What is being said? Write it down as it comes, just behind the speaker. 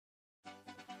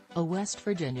A West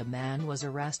Virginia man was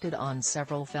arrested on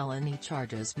several felony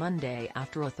charges Monday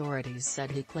after authorities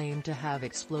said he claimed to have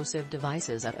explosive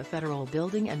devices at a federal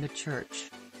building and a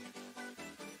church.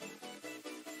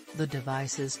 The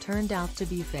devices turned out to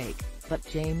be fake, but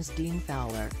James Dean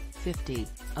Fowler, 50,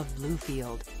 of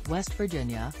Bluefield, West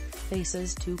Virginia,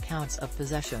 faces 2 counts of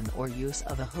possession or use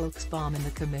of a hoax bomb in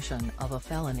the commission of a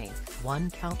felony, 1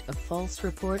 count of false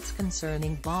reports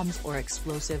concerning bombs or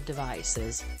explosive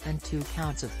devices, and 2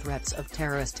 counts of threats of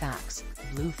terrorist attacks,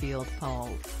 Bluefield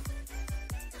polled.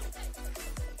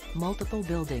 Multiple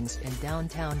buildings in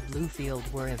downtown Bluefield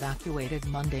were evacuated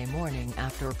Monday morning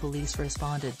after police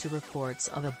responded to reports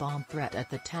of a bomb threat at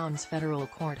the town's federal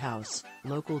courthouse,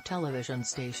 local television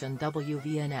station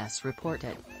WVNS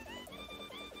reported.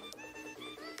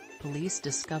 Police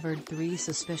discovered 3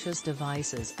 suspicious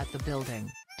devices at the building,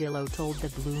 Dillow told the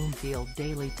Bloomfield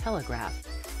Daily Telegraph.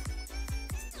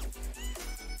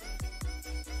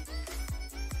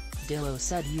 Dillow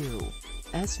said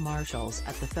U.S. Marshals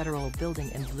at the federal building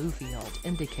in Bluefield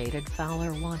indicated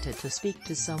Fowler wanted to speak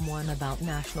to someone about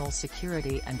national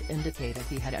security and indicated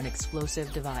he had an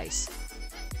explosive device.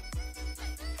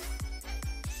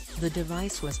 The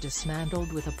device was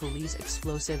dismantled with a police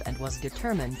explosive and was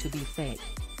determined to be fake.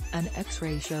 An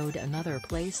X-ray showed another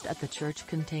placed at the church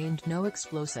contained no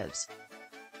explosives.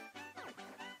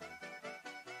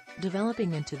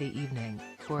 Developing into the evening,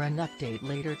 for an update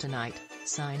later tonight,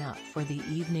 sign up for the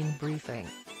evening briefing.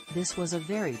 This was a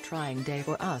very trying day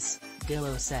for us,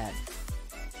 Dillow said.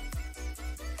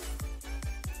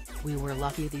 We were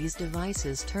lucky these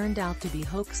devices turned out to be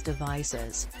hoax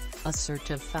devices. A search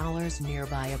of Fowler's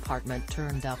nearby apartment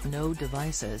turned up no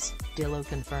devices, Dillow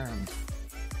confirmed.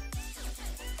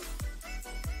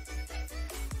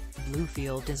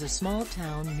 Bluefield is a small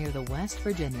town near the West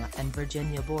Virginia and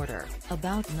Virginia border,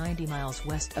 about 90 miles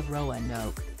west of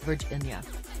Roanoke, Virginia.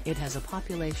 It has a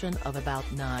population of about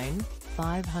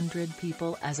 9,500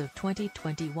 people as of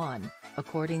 2021,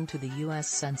 according to the U.S.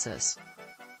 Census.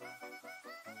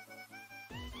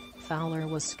 Fowler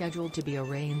was scheduled to be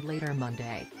arraigned later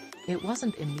Monday. It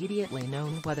wasn't immediately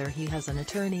known whether he has an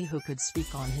attorney who could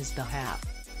speak on his behalf.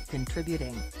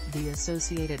 Contributing, The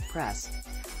Associated Press.